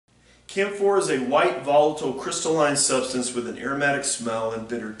Camphor is a white, volatile, crystalline substance with an aromatic smell and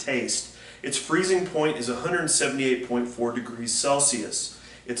bitter taste. Its freezing point is 178.4 degrees Celsius.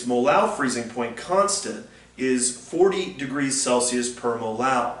 Its molal freezing point constant is 40 degrees Celsius per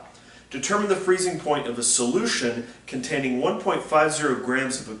molal. Determine the freezing point of a solution containing 1.50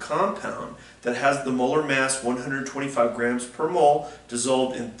 grams of a compound that has the molar mass 125 grams per mole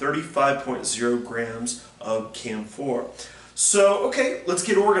dissolved in 35.0 grams of camphor. So, okay, let's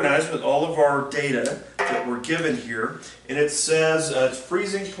get organized with all of our data that we're given here. And it says its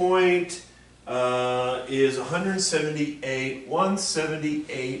freezing point is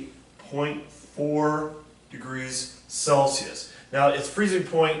 178.4 degrees Celsius. Now, its freezing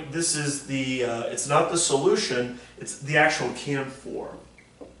point, this is the, it's not the solution, it's the actual camphor.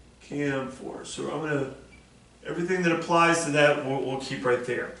 Camphor. So I'm going to, everything that applies to that we'll keep right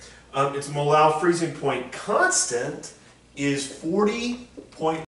there. Its molal freezing point constant is 40.